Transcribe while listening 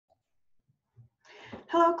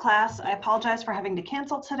Hello class, I apologize for having to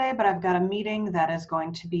cancel today, but I've got a meeting that is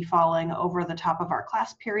going to be falling over the top of our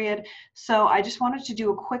class period. So I just wanted to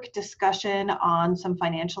do a quick discussion on some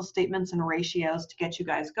financial statements and ratios to get you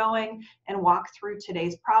guys going and walk through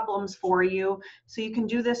today's problems for you. So you can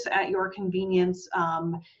do this at your convenience,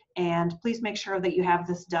 and please make sure that you have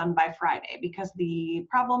this done by Friday, because the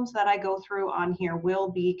problems that I go through on here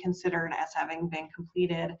will be considered as having been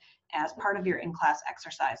completed as part of your in-class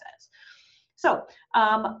exercises. So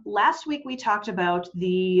last week we talked about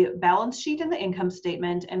the balance sheet and the income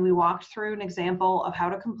statement, and we walked through an example of how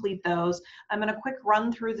to complete those. I'm going to quick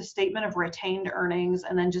run through the statement of retained earnings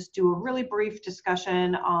and then just do a really brief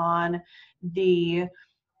discussion on the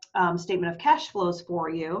statement of cash flows for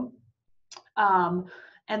you.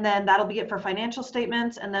 And then that'll be it for financial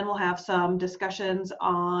statements, and then we'll have some discussions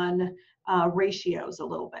on ratios a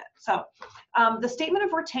little bit. So the statement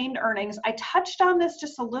of retained earnings, I touched on this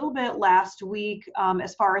just a little bit last week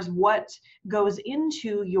as far as what goes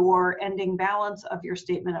into your ending balance of your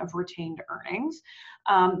statement of retained earnings.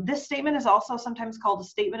 This statement is also sometimes called a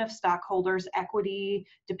statement of stockholders' equity,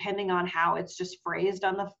 depending on how it's just phrased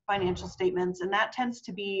on the financial statements, and that tends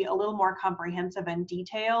to be a little more comprehensive and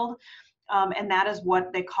detailed. And that is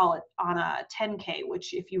what they call it on a 10K,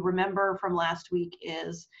 which, if you remember from last week,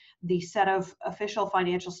 is the set of official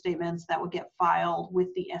financial statements that would get filed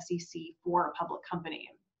with the SEC for a public company.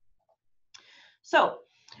 So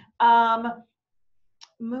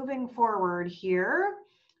moving forward here,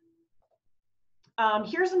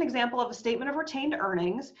 here's an example of a statement of retained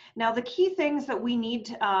earnings. Now, the key things that we need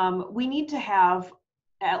to have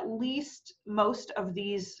at least most of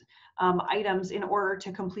these items in order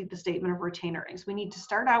to complete the statement of retained earnings. We need to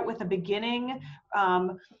start out with a beginning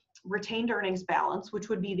retained earnings balance, which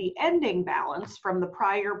would be the ending balance from the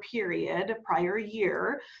prior period, prior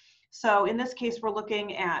year. So in this case, we're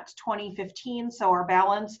looking at 2015. So our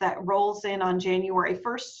balance that rolls in on January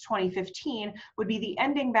 1st, 2015 would be the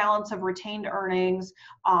ending balance of retained earnings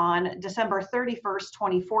on December 31st,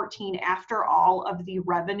 2014, after all of the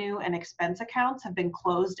revenue and expense accounts have been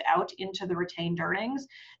closed out into the retained earnings.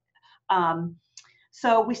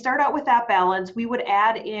 So we start out with that balance. We would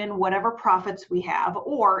add in whatever profits we have,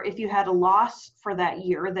 or if you had a loss for that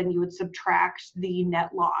year, then you would subtract the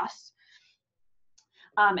net loss.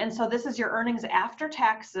 And so this is your earnings after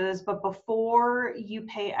taxes, but before you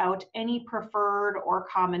pay out any preferred or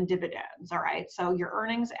common dividends, all right? So your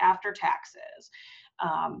earnings after taxes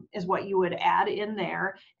is what you would add in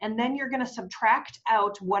there. And then you're gonna subtract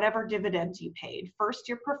out whatever dividends you paid. First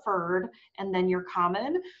your preferred, and then your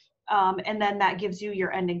common, and then that gives you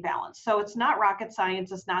your ending balance. So it's not rocket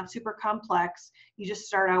science, it's not super complex. You just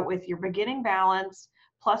start out with your beginning balance,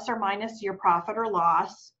 plus or minus your profit or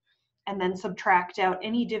loss, and then subtract out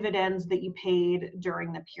any dividends that you paid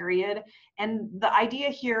during the period. And the idea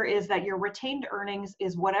here is that your retained earnings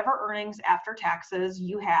is whatever earnings after taxes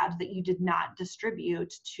you had that you did not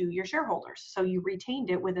distribute to your shareholders. So you retained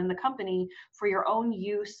it within the company for your own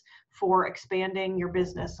use for expanding your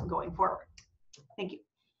business going forward. Thank you.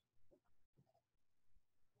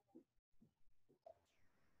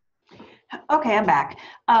 Okay, I'm back.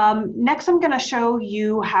 Next, I'm going to show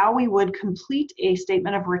you how we would complete a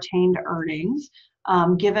statement of retained earnings,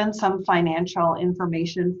 given some financial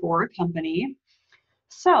information for a company.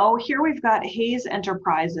 So here we've got Hayes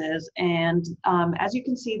Enterprises, and as you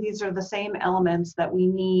can see, these are the same elements that we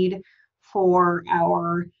need for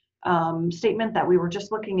our statement that we were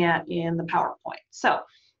just looking at in the PowerPoint. So,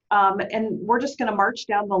 and we're just going to march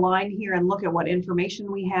down the line here and look at what information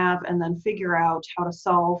we have, and then figure out how to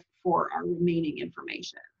solve for our remaining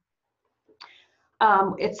information.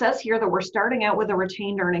 It says here that we're starting out with a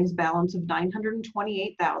retained earnings balance of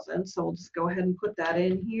 $928,000. So we'll just go ahead and put that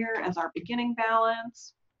in here as our beginning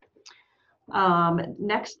balance.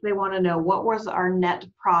 Next, they want to know, what was our net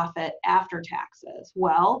profit after taxes?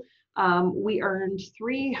 Well, we earned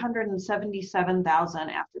 $377,000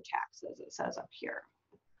 after taxes, it says up here.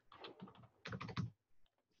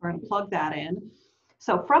 We're going to plug that in.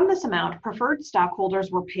 So from this amount, preferred stockholders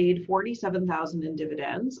were paid $47,000 in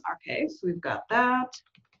dividends. Okay, so we've got that.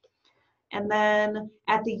 And then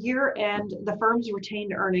at the year end, the firm's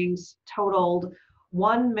retained earnings totaled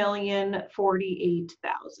 $1,048,000.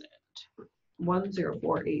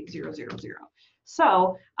 1048000.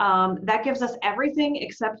 So that gives us everything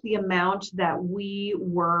except the amount that we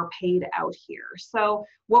were paid out here. So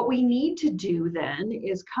what we need to do then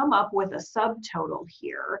is come up with a subtotal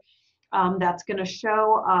here. That's going to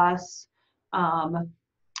show us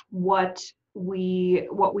what we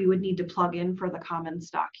would need to plug in for the common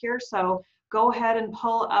stock here. So go ahead and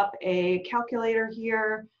pull up a calculator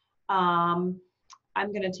here.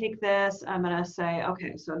 I'm going to take this, I'm going to say,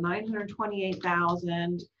 okay, so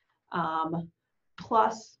 928,000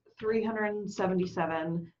 plus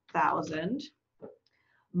 377,000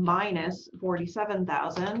 minus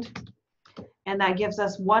 47,000, and that gives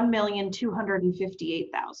us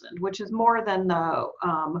 1,258,000, which is more than the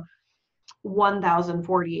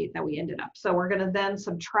 1,048 that we ended up. So we're going to then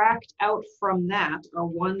subtract out from that a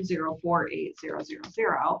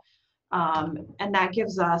 1,048,000, and that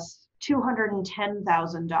gives us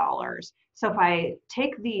 $210,000. So if I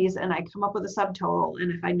take these and I come up with a subtotal,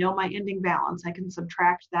 and if I know my ending balance, I can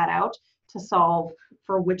subtract that out to solve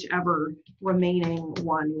for whichever remaining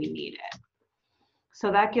one we needed.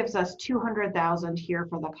 So that gives us 200,000 here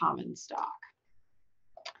for the common stock.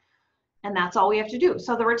 And that's all we have to do.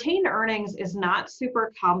 So the retained earnings is not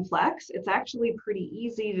super complex. It's actually pretty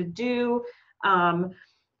easy to do.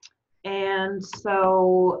 And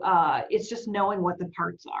so it's just knowing what the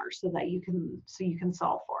parts are so that you can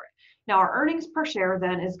solve for it. Now our earnings per share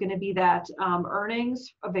then is going to be that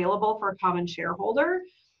earnings available for a common shareholder,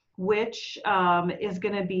 which is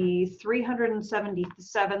going to be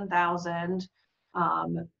 377,000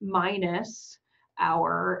 minus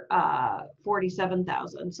our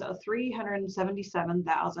 47,000. So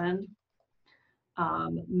 377,000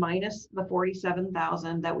 minus the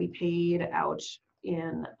 47,000 that we paid out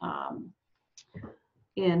in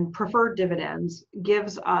preferred dividends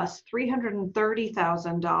gives us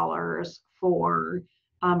 $330,000 for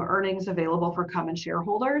earnings available for common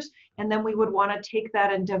shareholders. And then we would want to take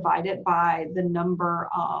that and divide it by the number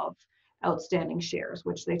of outstanding shares,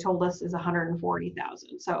 which they told us is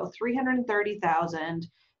 140,000. So 330,000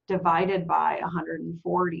 divided by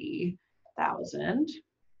 140,000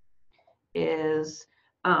 is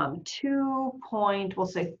we'll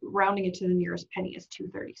say rounding it to the nearest penny is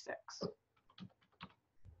 236.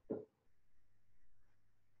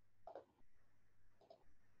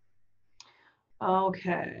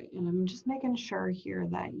 Okay, and I'm just making sure here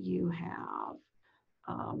that you have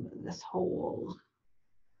this whole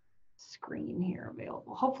screen here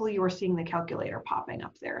available. Hopefully you were seeing the calculator popping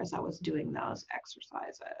up there as I was doing those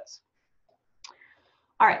exercises.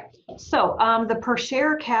 All right, so the per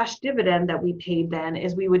share cash dividend that we paid then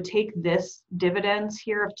is we would take this dividends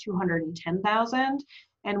here of 210,000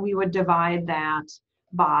 and we would divide that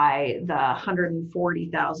by the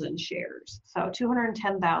 140,000 shares. So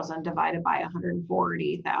 210,000 divided by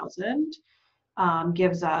 140,000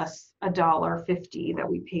 gives us $1.50 that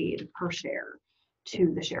we paid per share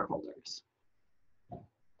to the shareholders. All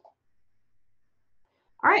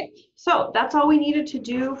right, so that's all we needed to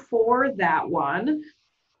do for that one.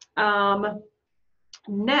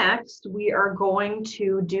 Next, we are going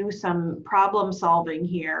to do some problem solving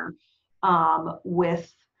here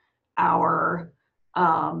with our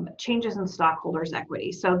changes in stockholders'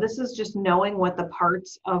 equity. So this is just knowing what the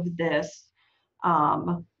parts of this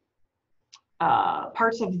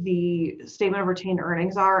parts of the statement of retained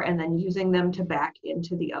earnings are and then using them to back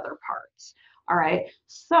into the other parts. All right,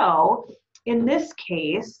 so in this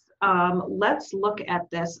case, let's look at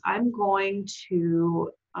this. I'm going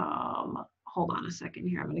to, hold on a second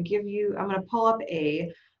here. I'm going to pull up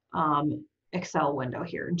a Excel window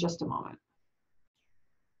here in just a moment.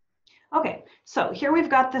 Okay, so here we've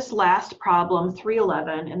got this last problem,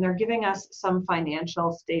 311, and they're giving us some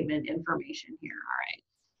financial statement information here. All right,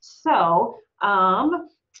 so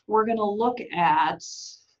we're going to look at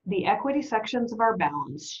the equity sections of our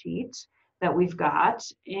balance sheet that we've got,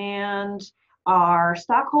 and our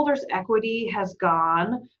stockholders' equity has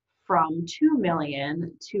gone from 2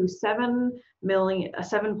 million to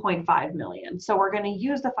 7.5 million. So we're going to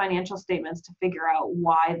use the financial statements to figure out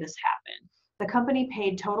why this happened. The company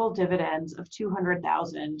paid total dividends of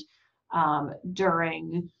 200,000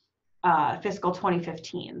 during fiscal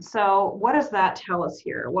 2015. So what does that tell us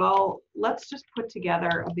here? Well, let's just put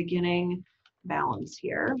together a beginning balance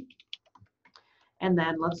here. And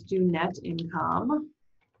then let's do net income.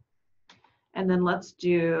 And then let's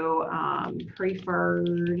do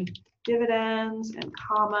preferred dividends and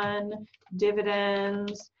common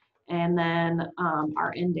dividends, and then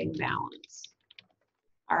our ending balance.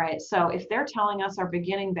 All right, so if they're telling us our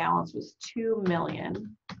beginning balance was 2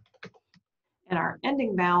 million and our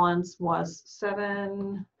ending balance was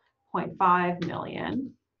 7.5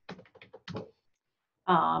 million,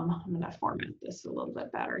 I'm going to format this a little bit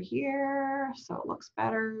better here so it looks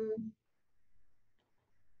better.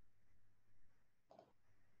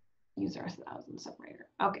 Use our 1,000 separator.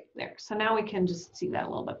 Okay, there. So now we can just see that a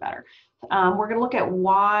little bit better. We're going to look at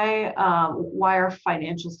why our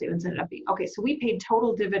financial statements ended up being. Okay, so we paid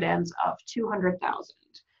total dividends of 200,000.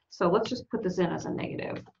 So let's just put this in as a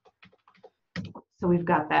negative. So we've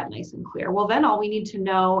got that nice and clear. Well, then all we need to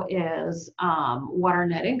know is what our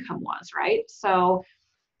net income was, right? So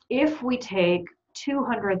if we take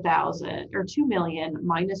 200,000 or 2 million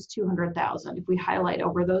minus 200,000, if we highlight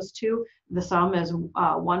over those two, the sum is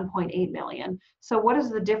 1.8 million. So what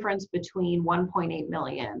is the difference between 1.8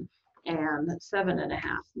 million and 7.5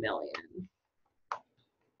 million?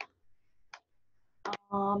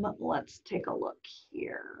 Let's take a look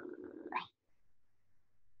here.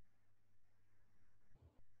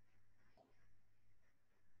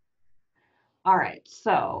 All right,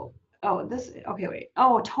 so, oh, this, okay, wait.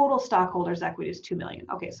 Oh, total stockholders' equity is 2 million.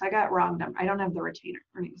 Okay, so I got wrong number. I don't have the retained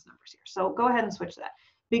earnings numbers here. So go ahead and switch that.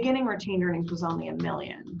 Beginning retained earnings was only 1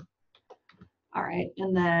 million. All right,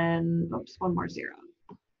 and then, oops, one more zero.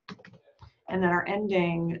 And then our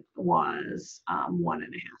ending was 1.5 million.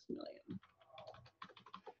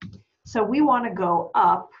 So we want to go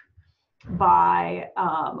up by,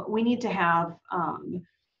 we need to have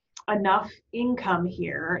enough income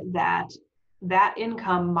here that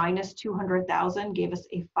income minus 200,000 gave us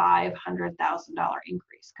a $500,000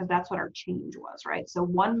 increase, because that's what our change was, right? So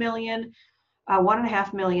 1 million,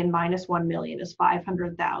 1.5 million minus 1 million is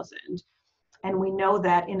 500,000. And we know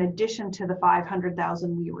that in addition to the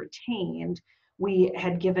 500,000 we retained, we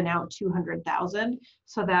had given out 200,000.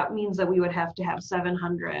 So that means that we would have to have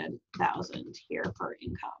 700,000 here for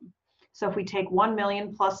income. So if we take 1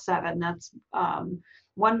 million plus 7, that's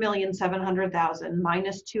 1,700,000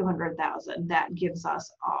 minus 200,000. That gives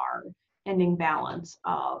us our ending balance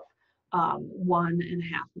of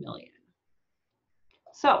 1.5 million.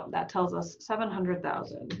 So that tells us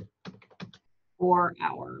 700,000 for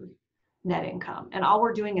our net income. And all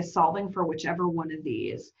we're doing is solving for whichever one of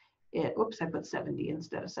these. Oops, I put 70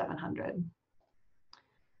 instead of 700.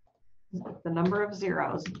 The number of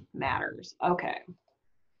zeros matters. Okay.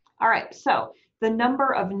 All right, so the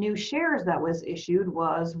number of new shares that was issued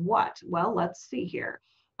was what? Well, let's see here.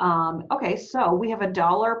 Okay, so we have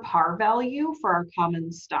 $1 par value for our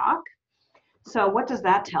common stock. So what does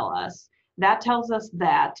that tell us? That tells us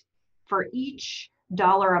that for each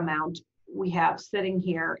dollar amount we have sitting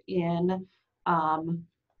here in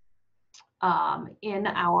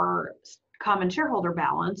our common shareholder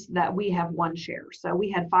balance, that we have 1 share. So we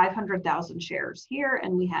had 500,000 shares here,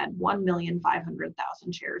 and we had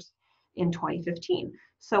 1,500,000 shares in 2015.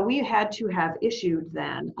 So we had to have issued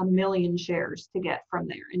then 1 million shares to get from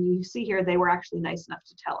there. And you see here, they were actually nice enough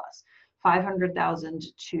to tell us 500,000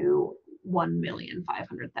 to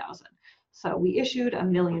 1,500,000. So we issued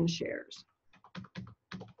 1 million shares.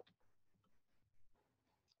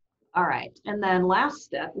 All right, and then last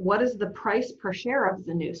step, what is the price per share of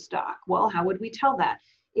the new stock? Well, how would we tell that?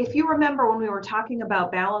 If you remember when we were talking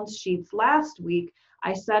about balance sheets last week,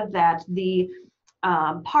 I said that the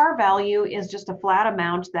par value is just a flat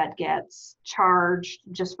amount that gets charged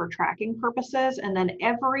just for tracking purposes, and then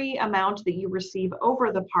every amount that you receive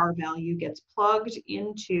over the par value gets plugged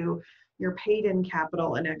into your paid-in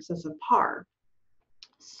capital in excess of par.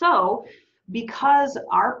 So because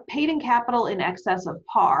our paid-in capital in excess of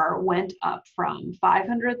par went up from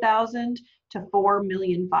 500,000 to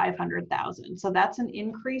 4,500,000. So that's an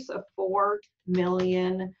increase of $4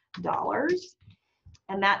 million.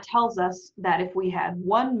 And that tells us that if we had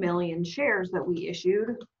 1 million shares that we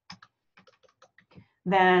issued,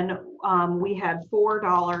 then we had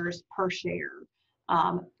 $4 per share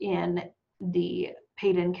in the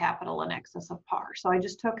paid-in capital in excess of par. So I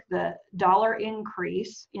just took the dollar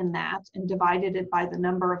increase in that and divided it by the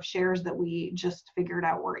number of shares that we just figured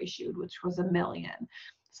out were issued, which was 1 million.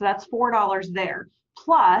 So that's $4 there.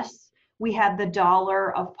 Plus, we had the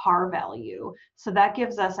dollar of par value. So that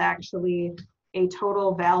gives us actually a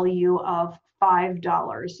total value of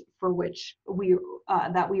 $5 for which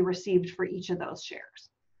that we received for each of those shares.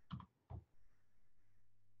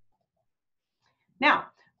 Now,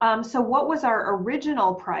 so what was our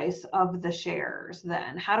original price of the shares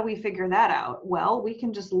then? How do we figure that out? Well, we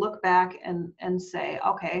can just look back and say,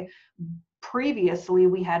 okay, previously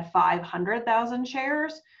we had 500,000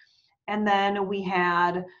 shares, and then we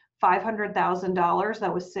had $500,000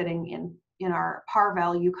 that was sitting in our par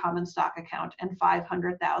value common stock account, and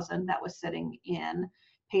 500,000 that was sitting in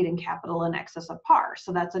paid-in capital in excess of par.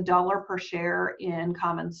 So that's $1 per share in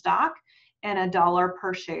common stock and $1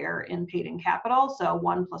 per share in paid-in capital. So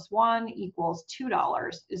 1 plus 1 equals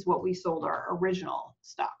 $2 is what we sold our original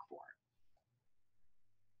stock for.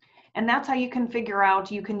 And that's how you can figure out,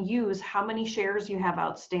 you can use how many shares you have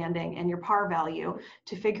outstanding and your par value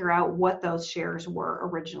to figure out what those shares were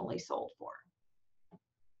originally sold for.